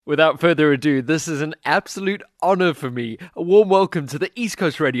Without further ado, this is an absolute honor for me. A warm welcome to the East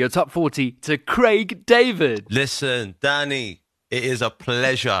Coast Radio Top 40 to Craig David. Listen, Danny, it is a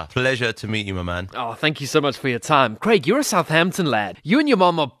pleasure to meet you, my man. Oh, thank you so much for your time. Craig, you're a Southampton lad. You and your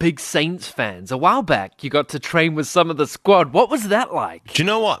mom are big Saints fans. A while back, you got to train with some of the squad. What was that like? Do you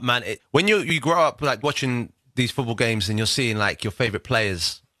know what, man? When you grow up like watching these football games and you're seeing like your favorite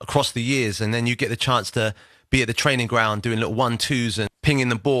players across the years, and then you get the chance to be at the training ground doing little 1-2s and pinging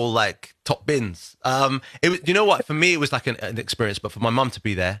the ball like top bins. You know what? For me, it was like an experience, but for my mum to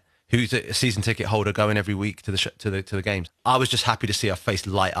be there, who's a season ticket holder going every week to the games, I was just happy to see her face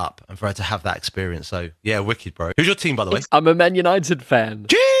light up and for her to have that experience. So yeah, wicked, bro. Who's your team, by the way? I'm a Man United fan.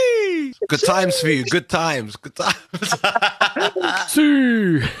 Jeez! Good times for you. Good times.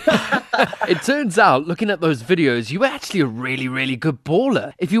 Two. It turns out, looking at those videos, you were actually a really, really good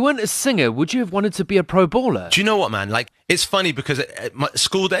baller. If you weren't a singer, would you have wanted to be a pro baller? Do you know what, man? Like, it's funny because at my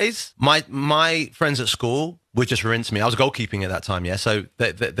school days, my friends at school would just rinse me. I was goalkeeping at that time, yeah. So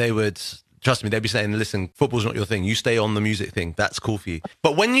they would, trust me, they'd be saying, listen, football's not your thing. You stay on the music thing. That's cool for you.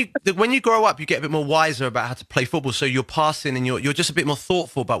 But when you grow up, you get a bit more wiser about how to play football. So you're passing and you're just a bit more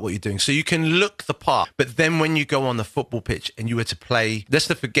thoughtful about what you're doing. So you can look the part. But then when you go on the football pitch and you were to play, let's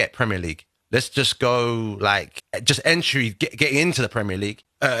not forget Premier League. Let's just go like just entry, getting into the Premier League,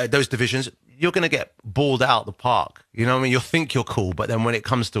 those divisions. You're going to get balled out the park. You know what I mean? You'll think you're cool, but then when it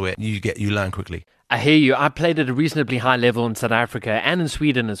comes to it, you learn quickly. I hear you. I played at a reasonably high level in South Africa and in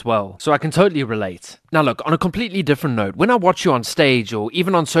Sweden as well, so I can totally relate. Now look, on a completely different note, when I watch you on stage or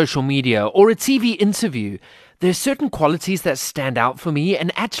even on social media or a TV interview, there's certain qualities that stand out for me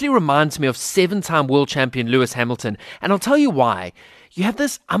and actually reminds me of 7-time world champion Lewis Hamilton, and I'll tell you why. You have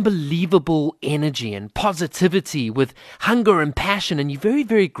this unbelievable energy and positivity with hunger and passion, and you're very,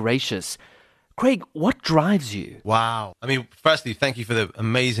 very gracious. Craig, what drives you? Wow. I mean, firstly, thank you for the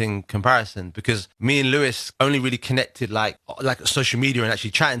amazing comparison, because me and Lewis only really connected like social media and actually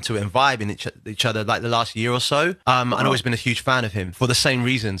chatting to it and vibing each other like the last year or so. I've always been a huge fan of him for the same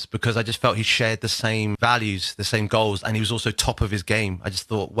reasons, because I just felt he shared the same values, the same goals, and he was also top of his game. I just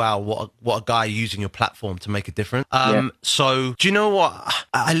thought, wow, what a guy using your platform to make a difference. So do you know what?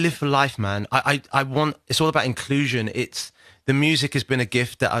 I live for life, man. I want, it's all about inclusion. The music has been a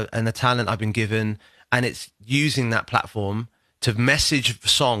gift and a talent I've been given, and it's using that platform to message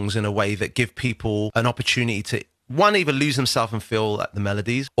songs in a way that give people an opportunity to, one, either lose themselves and feel like the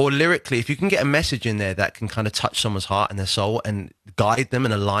melodies, or lyrically, if you can get a message in there that can kind of touch someone's heart and their soul and guide them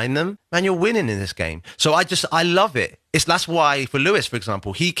and align them, man, you're winning in this game. So I love it. That's why for Lewis, for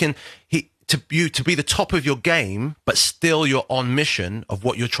example, to be the top of your game, but still you're on mission of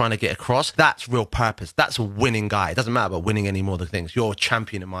what you're trying to get across. That's real purpose. That's a winning guy. It doesn't matter about winning any more of the things. You're a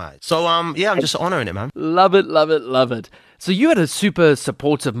champion in my eyes. So, yeah, I'm just honoring it, man. Love it, love it, love it. So you had a super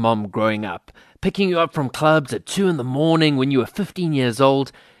supportive mom growing up, picking you up from clubs at 2 a.m. when you were 15 years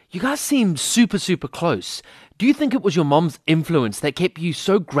old. You guys seem super, super close. Do you think it was your mom's influence that kept you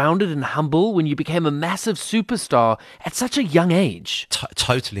so grounded and humble when you became a massive superstar at such a young age?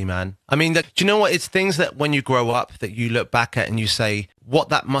 Totally, man. I mean, do you know what? It's things that when you grow up that you look back at and you say, what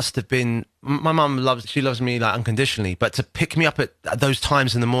that must have been. My mum loves me like unconditionally, but to pick me up at those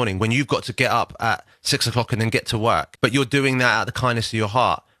times in the morning when you've got to get up at 6 o'clock and then get to work, but you're doing that out of the kindness of your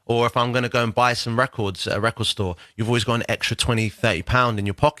heart. Or if I'm going to go and buy some records at a record store, you've always got an extra 20, 30 pound in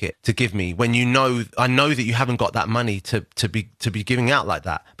your pocket to give me, when I know that you haven't got that money to be giving out like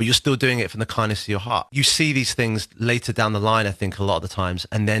that, but you're still doing it from the kindness of your heart. You see these things later down the line, I think, a lot of the times,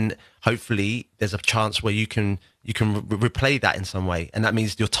 and then hopefully there's a chance where you can replay that in some way, and that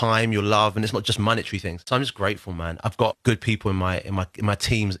means your time, your love, and it's not just monetary things. So I'm just grateful, man. I've got good people in my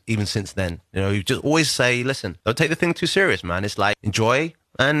teams even since then. You know, who just always say, listen, don't take the thing too serious, man. It's like, enjoy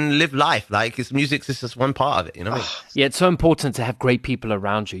and live life. Like, it's music is just one part of it, you know what I mean? Yeah, it's so important to have great people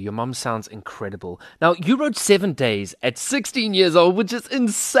around you. Your mom sounds incredible. Now, you wrote 7 Days at 16 years old, which is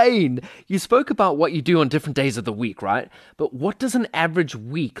insane. You spoke about what you do on different days of the week, right? But what does an average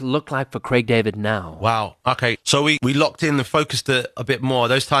week look like for Craig David now? Wow. Okay. So we locked in and focused it a bit more.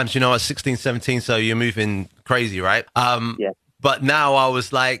 Those times, you know, I was 16, 17, so you're moving crazy, right? Yeah. But now I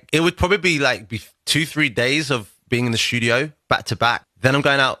was like, it would probably be 2-3 days of being in the studio back to back. Then I'm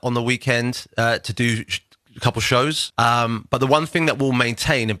going out on the weekend to do couple shows. But the one thing that will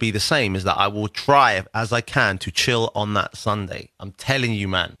maintain and be the same is that I will try as I can to chill on that Sunday. I'm telling you,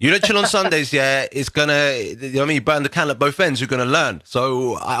 man. You don't chill on Sundays, yeah, it's gonna, you know what I mean, you burn the candle at both ends, you're gonna learn.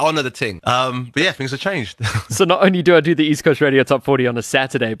 So I honor the thing. But yeah, things have changed. So not only do I do the East Coast Radio Top 40 on a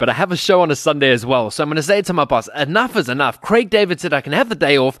Saturday, but I have a show on a Sunday as well. So I'm going to say to my boss, enough is enough. Craig David said I can have the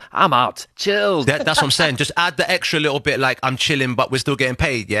day off. I'm out. Chilled. That's what I'm saying. Just add the extra little bit, like I'm chilling, but we're still getting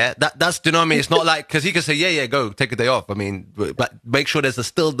paid. Yeah, that's, do you know what I mean? It's not like, because he can say, yeah, go take a day off. I mean, but make sure there's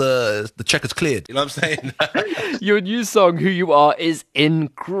still the check is cleared. You know what I'm saying? Your new song, Who You Are, is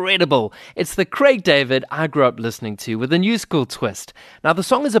incredible. It's the Craig David I grew up listening to with a new school twist. Now, the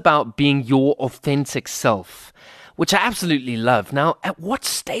song is about being your authentic self, which I absolutely love. Now, at what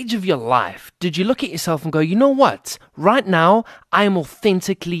stage of your life did you look at yourself and go, you know what? Right now, I am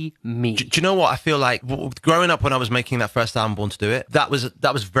authentically me. Do you know what? I feel like growing up when I was making that first album, Born to Do It, that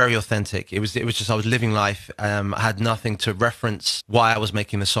was very authentic. It was just, I was living life. I had nothing to reference why I was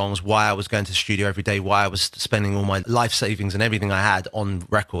making the songs, why I was going to the studio every day, why I was spending all my life savings and everything I had on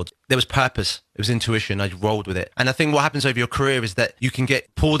record. There was purpose. It was intuition. I rolled with it. And I think what happens over your career is that you can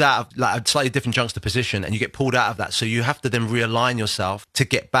get pulled out of like a slightly different juxtaposition, and you get pulled out of that. So you have to then realign yourself to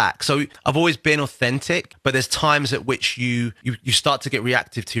get back. So I've always been authentic, but there's times at which you start to get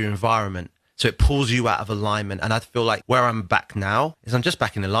reactive to your environment. So it pulls you out of alignment. And I feel like where I'm back now is I'm just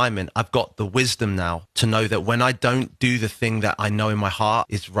back in alignment. I've got the wisdom now to know that when I don't do the thing that I know in my heart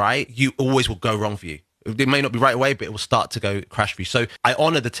is right, you always will go wrong for you. It may not be right away, but it will start to go crash for you. So I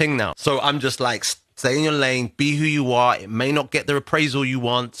honor the thing now. So I'm just like, stay in your lane, be who you are. It may not get the appraisal you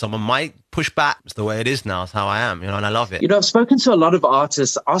want. Someone might push back. It's the way it is now. It's how I am, and I love it. I've spoken to a lot of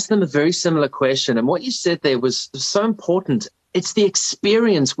artists, asked them a very similar question. And what you said there was so important. It's the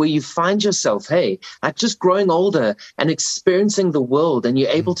experience where you find yourself, hey, like just growing older and experiencing the world, and you're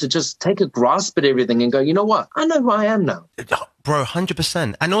able to just take a grasp at everything and go, you know what? I know who I am now. Bro,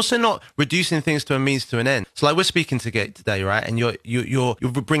 100%. And also not reducing things to a means to an end. So like we're speaking today, right? And you're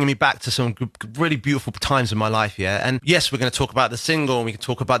bringing me back to some really beautiful times in my life, yeah? And yes, we're going to talk about the single, and we can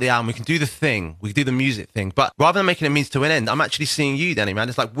talk about the album, we can do the thing, we can do the music thing. But rather than making a means to an end, I'm actually seeing you, Danny, man.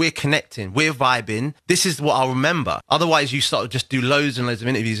 It's like we're connecting, we're vibing. This is what I'll remember. Otherwise, you sort of just do loads and loads of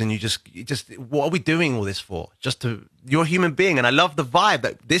interviews, and you just what are we doing all this for? You're a human being, and I love the vibe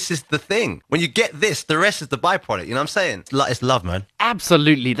that this is the thing. When you get this, the rest is the byproduct. You know what I'm saying? It's love, man.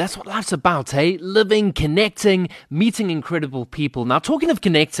 Absolutely. That's what life's about, hey? Living, connecting, meeting incredible people. Now, talking of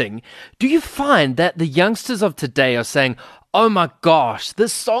connecting, do you find that the youngsters of today are saying, oh my gosh,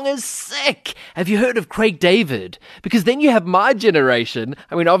 this song is sick. Have you heard of Craig David? Because then you have my generation.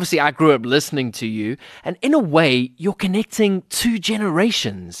 I mean, obviously, I grew up listening to you. And in a way, you're connecting two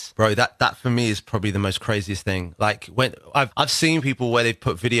generations. Bro, that for me is probably the most craziest thing. Like, when I've seen people where they've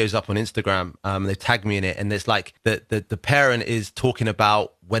put videos up on Instagram, they've tagged me in it, and it's like the parent is talking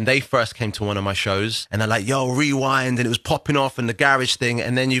about when they first came to one of my shows, and they're like, yo, rewind, and it was popping off and the garage thing.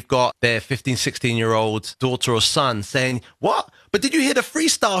 And then you've got their 15, 16-year-old daughter or son saying, what? But did you hear the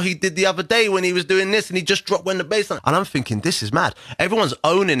freestyle he did the other day when he was doing this and he just dropped when the bass line? And I'm thinking, this is mad. Everyone's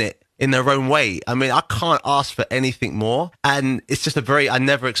owning it in their own way. I mean, I can't ask for anything more. And it's just I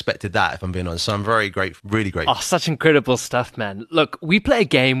never expected that, if I'm being honest. So I'm very grateful, really grateful. Oh, such incredible stuff, man. Look, we play a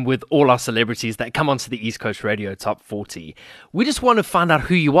game with all our celebrities that come onto the East Coast Radio Top 40. We just want to find out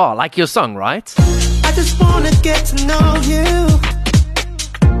who you are, like your song, right? I just want to get to know you,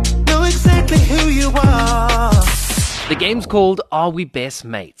 know exactly who you are. The game's called Are We Best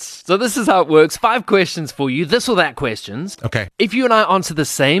Mates? So this is how it works. 5 questions for you, this or that questions. Okay. If you and I answer the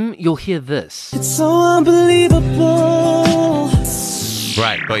same, you'll hear this. It's so unbelievable.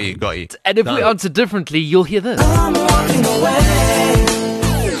 Right, got you. And if we answer differently, you'll hear this. I'm walking away.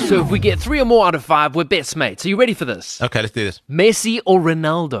 So if we get 3 or more out of 5, we're best mates. Are you ready for this? Okay, let's do this. Messi or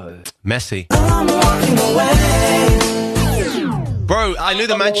Ronaldo? Messi. I'm walking away. Bro, I knew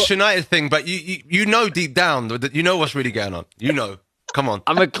the Manchester United thing, but you know deep down, you know what's really going on. You know. Come on.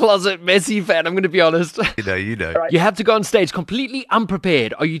 I'm a closet Messi fan, I'm going to be honest. You know. You have to go on stage completely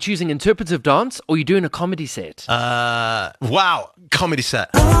unprepared. Are you choosing interpretive dance or are you doing a comedy set? Wow. Comedy set.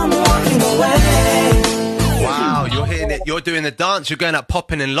 I'm walking away. Wow, you're hitting it. You're doing the dance. You're going up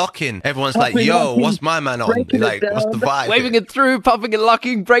popping and locking. Everyone's like, yo, what's my man on? Like, what's the vibe? Waving it through, popping and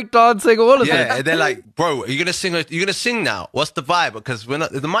locking, break dancing, all of it. Yeah, and they're like, bro, are you gonna sing? You're gonna sing now? What's the vibe? Because we're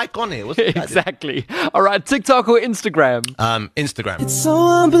not. The mic on here. What's the exactly. All right, TikTok or Instagram? Instagram. It's so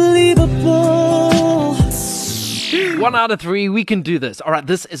unbelievable. 1 out of 3. We can do this. All right,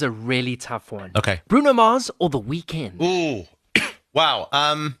 this is a really tough one. Okay. Bruno Mars or The Weeknd? Ooh, wow.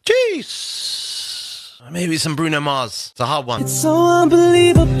 Jeez. Maybe some Bruno Mars. It's a hard one. It's so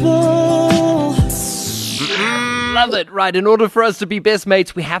unbelievable. Love it. Right, in order for us to be best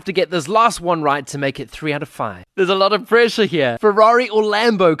mates, we have to get this last one right to make it 3 out of 5. There's a lot of pressure here. Ferrari or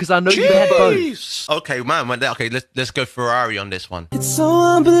Lambo, because I know you had both. Jeez. Okay, man. Okay, let's go Ferrari on this one. It's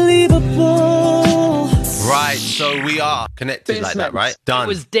so unbelievable. Right, so we are connected Best like that, mates. right? Done. It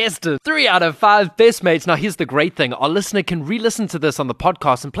was destined. 3 out of 5 best mates. Now, here's the great thing. Our listener can re-listen to this on the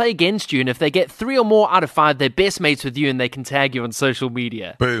podcast and play against you. And if they get 3 or more out of 5, they're best mates with you and they can tag you on social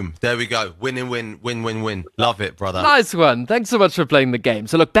media. Boom. There we go. Win and win, win, win, win. Love it, brother. Nice one. Thanks so much for playing the game.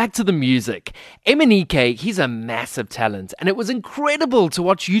 So look, back to the music. Emanike, he's a massive talent. And it was incredible to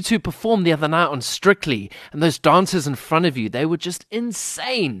watch you two perform the other night on Strictly. And those dancers in front of you, they were just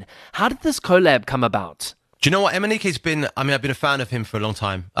insane. How did this collab come about? Do you know what? Emanike's been, I've been a fan of him for a long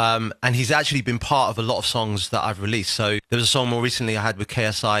time. And he's actually been part of a lot of songs that I've released. So there was a song more recently I had with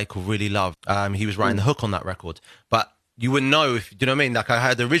KSI called Really Love. He was writing the hook on that record. But you wouldn't know if, do you know what I mean? Like I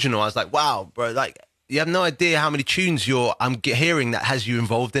heard the original, I was like, wow, bro, like you have no idea how many tunes I'm hearing that has you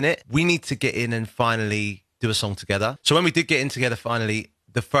involved in it. We need to get in and finally do a song together. So when we did get in together finally,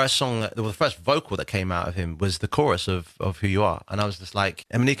 the first vocal that came out of him was the chorus of Who You Are. And I was just like,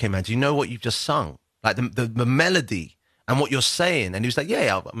 Emanike, man, do you know what you've just sung? Like the melody and what you're saying. And he was like,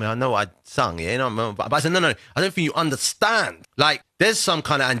 yeah, I mean, I know what I sung, yeah, you know, but I said, no, I don't think you understand. Like there's some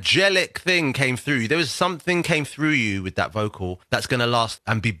kind of angelic thing came through. There was something came through you with that vocal that's going to last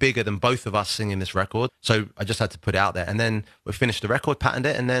and be bigger than both of us singing this record. So I just had to put it out there. And then we finished the record,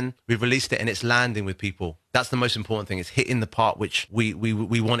 patented it, and then we released it and it's landing with people. That's the most important thing. It's hitting the part which we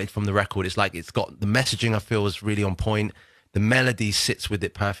wanted from the record. It's like, it's got the messaging I feel is really on point. The melody sits with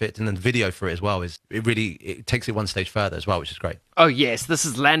it perfect, and then the video for it as well it takes it one stage further as well, which is great. Oh yes, this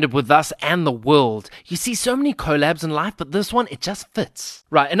has landed with us and the world. You see so many collabs in life, but this one, it just fits.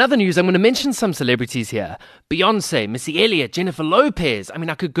 Right, in other news, I'm going to mention some celebrities here. Beyonce, Missy Elliott, Jennifer Lopez. I mean,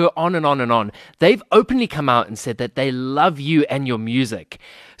 I could go on and on and on. They've openly come out and said that they love you and your music.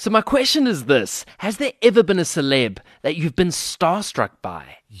 So my question is this: has there ever been a celeb that you've been starstruck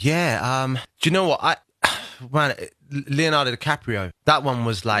by? Yeah, do you know what? Man, Leonardo DiCaprio, that one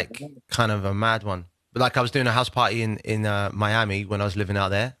was like kind of a mad one. But like I was doing a house party in Miami when I was living out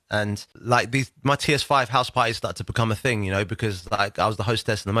there, and like my TS5 house parties started to become a thing, you know, because like I was the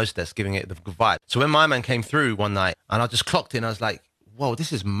hostess and the mostess, giving it the good vibe. So when my man came through one night and I just clocked in, I was like, whoa,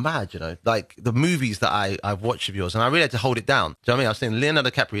 this is mad, you know, like the movies that I've watched of yours, and I really had to hold it down. Do you know what I mean? I was saying Leonardo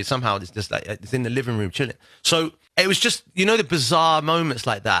DiCaprio, somehow it's just like, it's in the living room chilling. So it was just, you know, the bizarre moments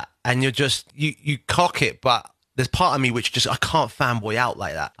like that, and you're just, you cock it, but there's part of me which just, I can't fanboy out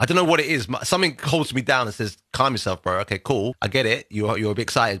like that. I don't know what it is. Something holds me down and says, calm yourself, bro. Okay, cool. I get it. You're a bit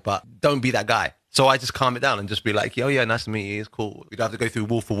excited, but don't be that guy. So I just calm it down and just be like, oh yeah, nice to meet you. It's cool. We don't have to go through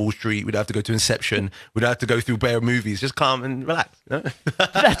Wolf of Wall Street. We don't have to go to Inception. We don't have to go through bare movies. Just calm and relax. You know?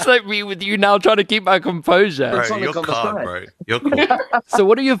 That's like me with you now trying to keep my composure. Bro, you're calm, bro. You're cool. So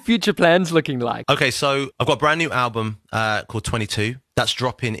what are your future plans looking like? Okay, so I've got a brand new album called 22. That's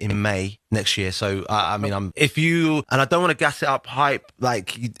dropping in May next year. So, I mean, and I don't want to gas it up hype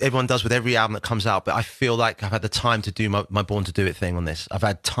like everyone does with every album that comes out, but I feel like I've had the time to do my Born to Do It thing on this. I've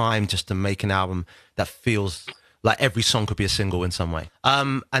had time just to make an album that feels like every song could be a single in some way.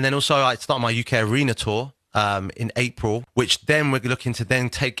 And then also I start my UK Arena tour in April, which then we're looking to then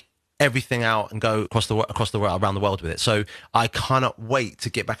take everything out and go across the world, around the world with it. So I cannot wait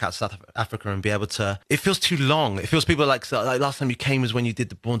to get back out to South Africa and be able to. It feels too long. It feels people like last time you came was when you did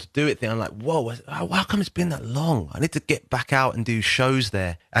the Born to Do It thing. I'm like, whoa, how come it's been that long? I need to get back out and do shows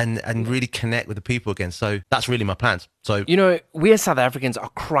there and really connect with the people again. So that's really my plans. So, you know, we as South Africans are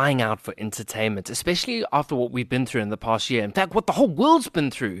crying out for entertainment, especially after what we've been through in the past year. In fact, what the whole world's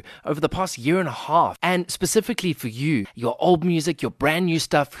been through over the past year and a half. And specifically for you, your old music, your brand new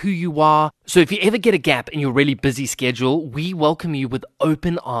stuff, who you are. So if you ever get a gap in your really busy schedule, we welcome you with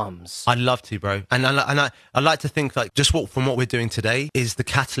open arms. I'd love to, bro. And I like to think like just from what we're doing today is the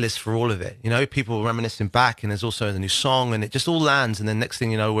catalyst for all of it. You know, people reminiscing back, and there's also the new song, and it just all lands. And then next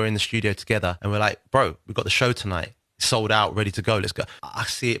thing you know, we're in the studio together and we're like, bro, we've got the show tonight. Sold out, ready to go. Let's go. I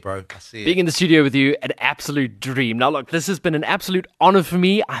see it, bro. I see it. Being in the studio with you, an absolute dream. Now, look, this has been an absolute honor for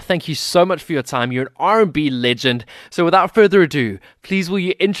me. I thank you so much for your time. You're an R&B legend. So without further ado, please will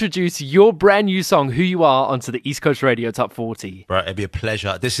you introduce your brand new song, Who You Are, onto the East Coast Radio Top 40? Bro, it'd be a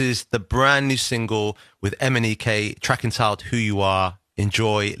pleasure. This is the brand new single with Emanike, track entitled Who You Are.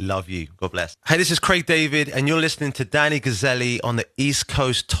 Enjoy, love you. God bless. Hey, this is Craig David, and you're listening to Danny Gazzelli on the East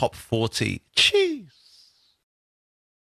Coast Top 40. Cheers.